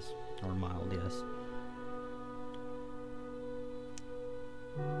slight yes, or a mild yes.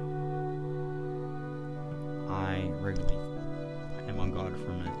 I regularly am on guard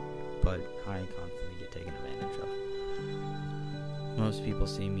from it, but I constantly get taken advantage of. Most people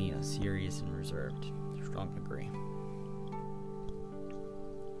see me as serious and reserved. Strongly agree.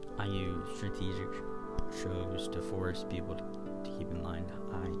 I use strategic shows to force people to keep in line.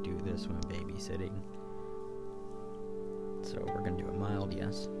 I do this when babysitting. So we're going to do a mild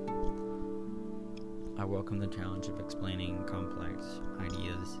yes. I welcome the challenge of explaining complex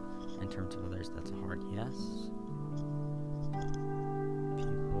ideas in terms of others. That's a hard yes.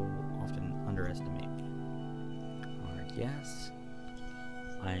 People often underestimate me. Hard yes.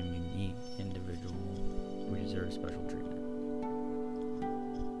 I am a unique individual who deserves special treatment.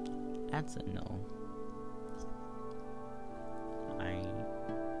 That's a no. I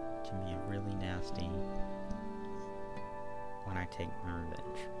can be really nasty when I take my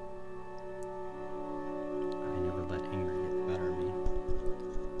revenge. I never let anger get the better of me.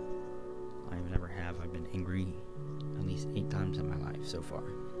 I never have. I've been angry at least 8 far.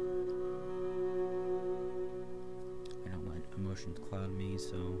 I don't let emotions cloud me,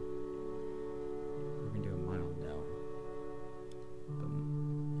 so we're going to do a mild no. But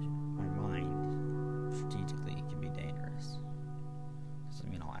my mind, strategically, can be dangerous. Doesn't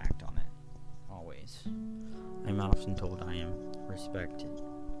mean I'll act on it, always. I'm often told I am respected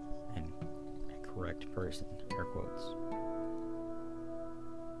and a correct person, air quotes.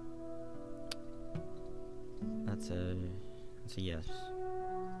 That's a yes.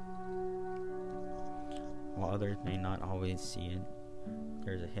 While others may not always see it,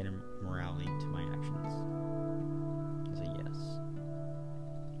 there's a hidden morality to my actions. It's a yes.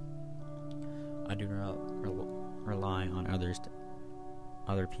 I do not rely on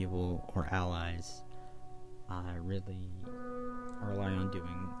other people or allies. I really rely on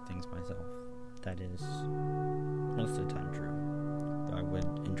doing things myself. That is most of the time true. Though I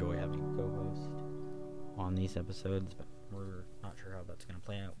would enjoy having a co-host on these episodes, but we're not sure how that's going to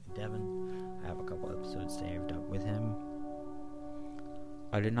play out with Devin. I have a couple episodes saved up with him.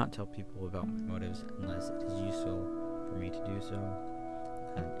 I did not tell people about my motives unless it is useful for me to do so.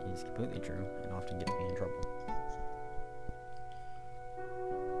 That is completely true and often gets me in trouble.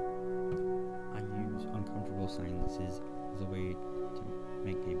 I use uncomfortable silences as a way to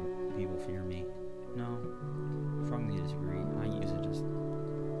make people fear me. No, strongly disagree. I use it as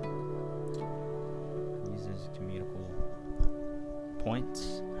comedical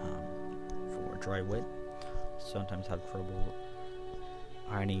points for dry wit. Sometimes have trouble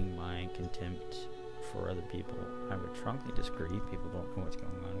hiding my contempt for other people. I would strongly disagree. People don't know what's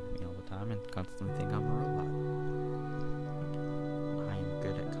going on with me all the time and constantly think I'm a robot. I am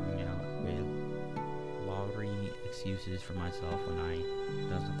good at coming out with laudatory excuses for myself when I do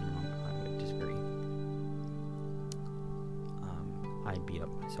something wrong. I would disagree. I beat up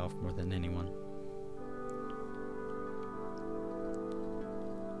myself more than anyone.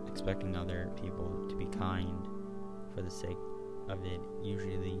 Expecting other people to be kind for the sake of it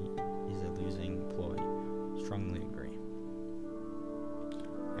usually is a losing ploy. Strongly agree.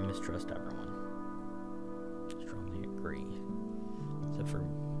 I mistrust everyone. Strongly agree. Except for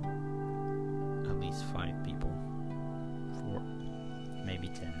at least 5 people. 4, maybe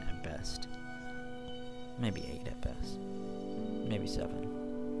 10 at best. Maybe 8 at best. Maybe 7.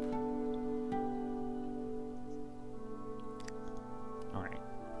 Alright.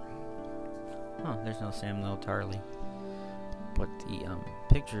 Oh, there's no Samuel Tarly. But the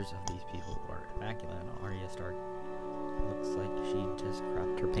pictures of these people are immaculate. Arya Stark looks like she just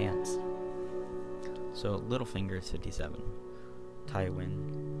crapped her pants. So Littlefinger is 57.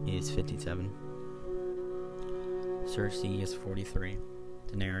 Tywin is 57. Cersei is 43.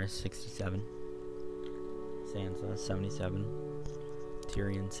 Daenerys 67. Sansa 77.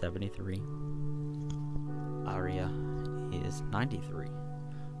 Tyrion 73. Arya is 93.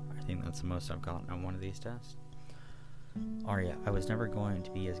 I think that's the most I've gotten on one of these tests. Arya, I was never going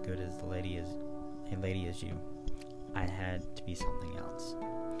to be as good as a lady as you. I had to be something else.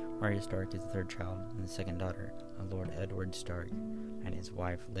 Arya Stark is the 3rd child and the 2nd daughter of Lord Edward Stark and his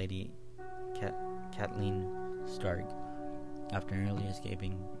wife, Lady Catelyn Stark. After nearly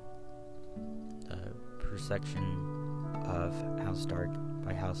escaping the persecution of House Stark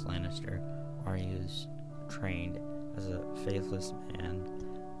by House Lannister, Arya is trained as a faithless man.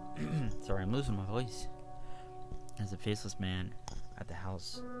 Sorry, I'm losing my voice. As a faceless man at the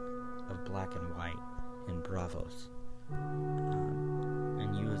House of Black and White in Bravos,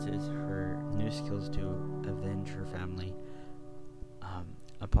 and uses her new skills to avenge her family.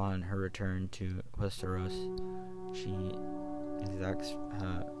 Upon her return to Westeros, she exacts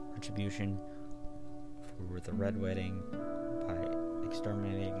retribution for the Red Wedding by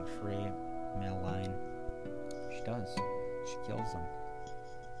exterminating free male line. She does. She kills them.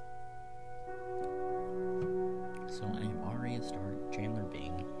 So I am Arya Stark, Chandler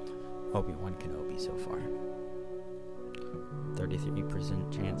Bing, Obi-Wan Kenobi so far.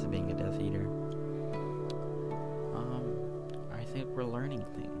 33% chance of being a Death Eater. I think we're learning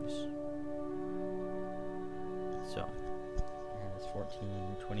things. So, there's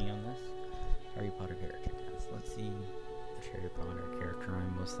 14-20 on this. Harry Potter character test. Let's see which Harry Potter character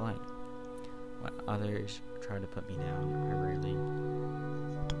I'm most like. When others try to put me down, I rarely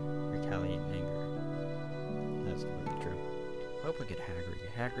retaliate in anger. That's completely true. I hope we get Hagrid.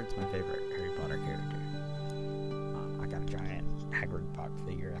 Hagrid's my favorite Harry Potter character. I got a giant Hagrid Pock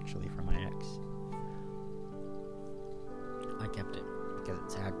figure actually from my ex. I kept it because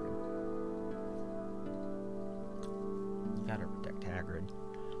it's Hagrid. You gotta protect Hagrid.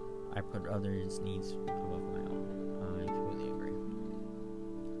 I put others' needs above my own. I completely agree.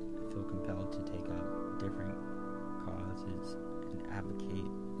 I feel compelled to take up different causes and advocate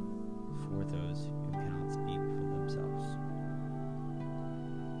for those who cannot speak for themselves.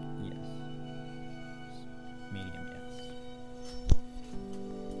 Yes. Medium, yes.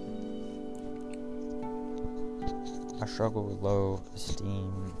 I struggle with low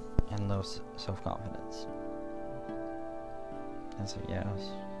esteem and low self-confidence. That's a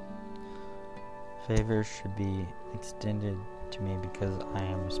yes. Favors should be extended to me because I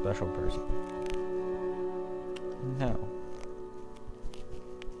am a special person. No.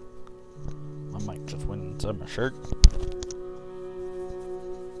 My mic just went inside my shirt.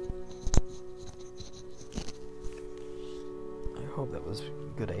 I hope that was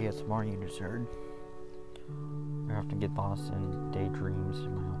good ASMR you just heard. I often get lost in daydreams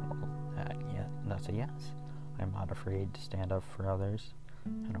in my own world. That's a yes. I'm not afraid to stand up for others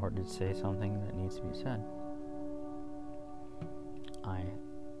in order to say something that needs to be said. I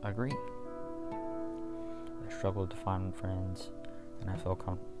agree. I struggle to find friends, and I feel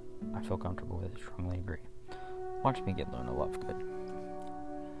comfortable with it. Strongly agree. Watch me get learn to love good.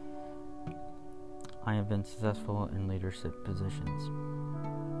 I have been successful in leadership positions.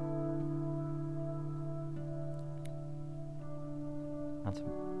 That's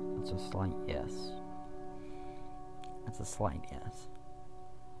a slight yes. That's a slight yes.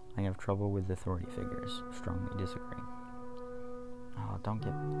 I have trouble with authority figures. Strongly disagree. Oh, don't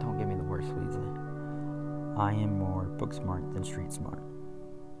give me the worst, Weasley. I am more book smart than street smart.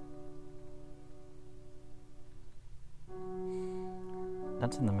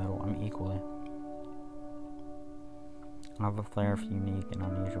 That's in the middle. I'm equally. I have a flair for unique and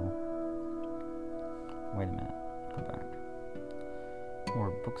unusual. Wait a minute. Go back.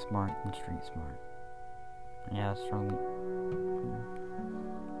 More book smart than street smart. Yeah, strongly.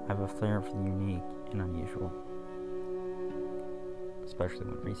 I have a flair for the unique and unusual. Especially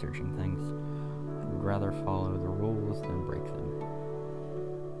when researching things. I would rather follow the rules than break them.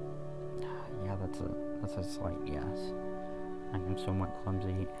 Yeah, that's a slight yes. I am somewhat clumsy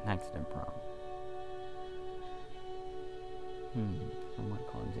and accident prone. Somewhat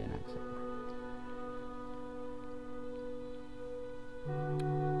clumsy and accident prone.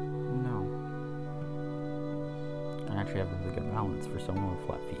 No. I actually have a really good balance for someone with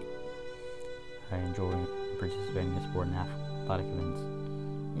flat feet. I enjoy participating in sport and athletic events.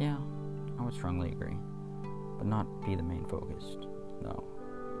 Yeah, I would strongly agree. But not be the main focus. No.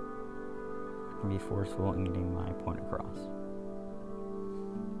 I can be forceful in getting my point across.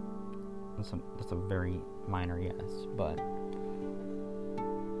 That's a very minor yes, but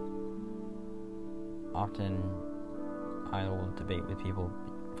often I will debate with people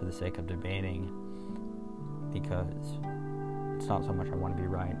for the sake of debating because it's not so much I want to be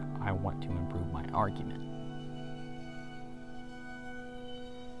right, I want to improve my argument.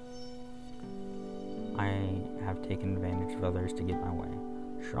 I have taken advantage of others to get my way.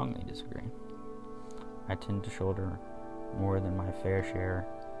 Strongly disagree. I tend to shoulder more than my fair share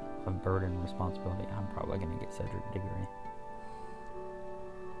of burden and responsibility. I'm probably going to get Cedric Diggory.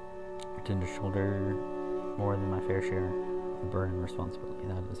 I tend to shoulder more than my fair share of burden and responsibility.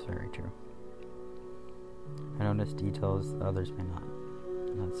 That is very true. I notice details that others may not.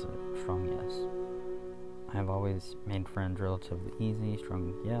 That's a strong yes. I have always made friends relatively easy.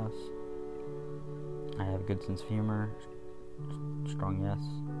 Strong yes. I have a good sense of humor. Strong yes.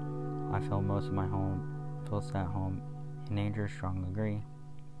 I feel most of my home feels at home in nature. Strong agree.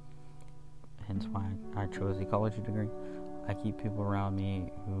 Hence why I chose the ecology degree. I keep people around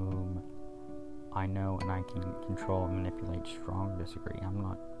me whom I know and I can control and manipulate. Strong disagree. I'm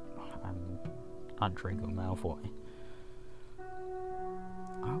not Draco Malfoy.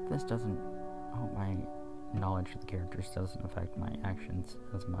 I hope my knowledge of the characters doesn't affect my actions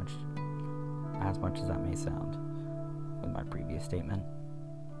as much as that may sound with my previous statement.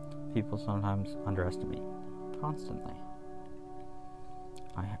 People sometimes underestimate constantly.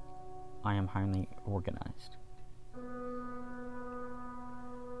 I am highly organized.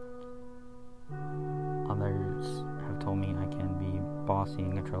 Others have told me I can be bossy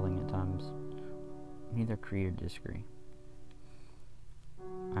and controlling at times. Neither agree or disagree.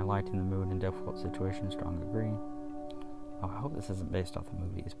 I lighten the mood in difficult situations. Strong agree. Oh, I hope this isn't based off the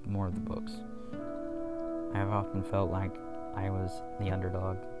movies, but more of the books. I have often felt like I was the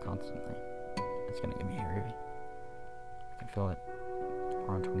underdog constantly. It's gonna get me here, Evie. I can feel it.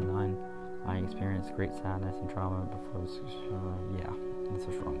 On 29, I experienced great sadness and trauma before yeah, that's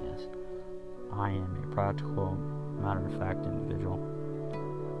a strong yes. I am a practical, matter-of-fact individual.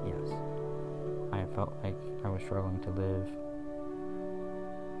 Yes. I have felt like I was struggling to live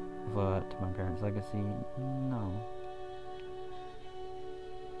to my parents' legacy. No.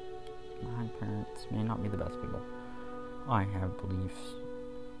 My parents may not be the best people, I have beliefs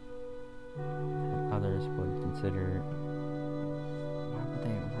that others would consider. Why would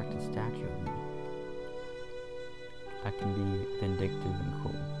they erect a statue of me? I can be vindictive and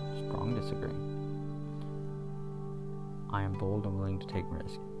cruel. Strong disagree. I am bold and willing to take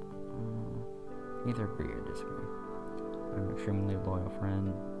risks. Neither agree or disagree. I'm an extremely loyal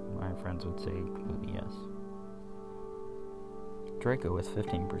friend. My friends would say completely yes. Draco is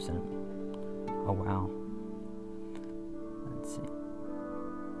 15%. Oh wow. Let's see.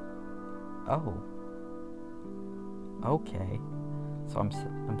 Oh. Okay. So I'm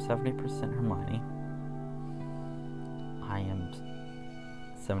 70% Hermione. I am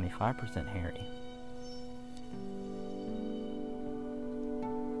 75% Harry.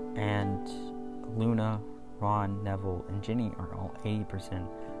 And Luna, Ron, Neville, and Ginny are all 80%,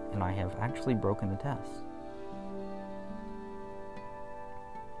 and I have actually broken the test.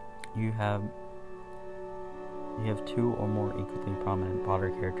 You have 2 or more equally prominent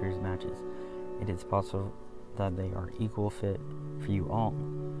Potter characters matches. It is possible that they are equal fit for you all.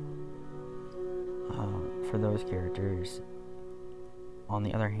 For those characters, on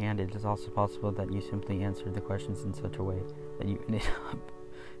the other hand, it is also possible that you simply answered the questions in such a way that you ended up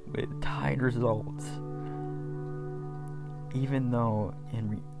with tied results. Even though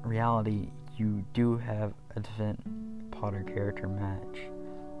in reality you do have a different Potter character match,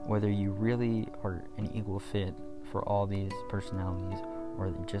 whether you really are an equal fit for all these personalities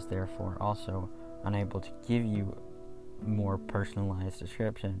or just therefore also unable to give you more personalized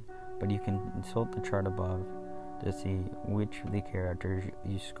description, but you can consult the chart above to see which of the characters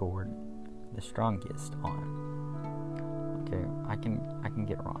you scored the strongest on. Okay, I can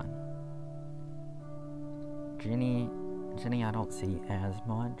get Ron. Ginny I don't see as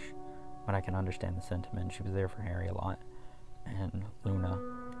much, but I can understand the sentiment. She was there for Harry a lot. And Luna.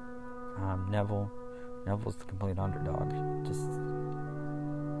 Neville's the complete underdog, just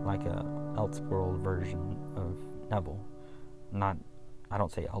like a Elseworld version of Neville. I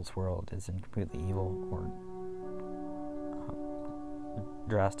don't say Elseworld is completely evil or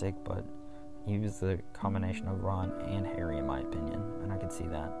drastic, but he was the combination of Ron and Harry in my opinion, and I could see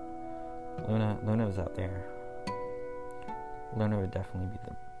that. Luna was out there. Luna would definitely be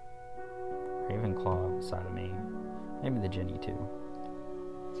the Ravenclaw side of me. Maybe the Ginny too.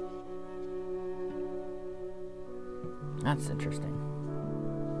 That's interesting.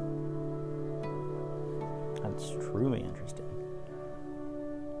 That's truly interesting.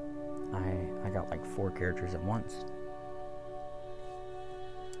 I got like 4 characters at once.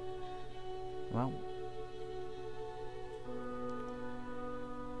 Well,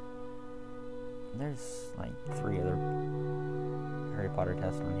 there's like 3 other Harry Potter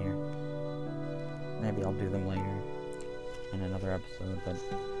tests on here. Maybe I'll do them later in another episode, but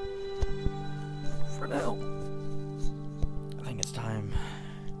for now, I think it's time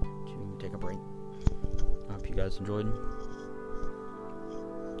to take a break. I hope you guys enjoyed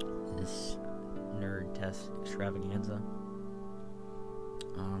this nerd test extravaganza.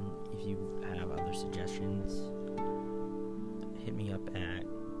 If you have other suggestions, hit me up at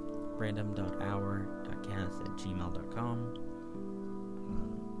random.hour.cast@gmail.com.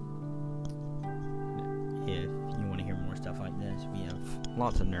 If you want to hear more stuff like this, we have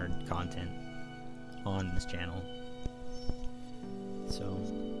lots of nerd content on this channel, so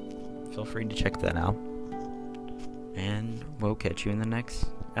feel free to check that out, and we'll catch you in the next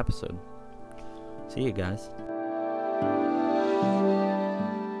episode. See you guys.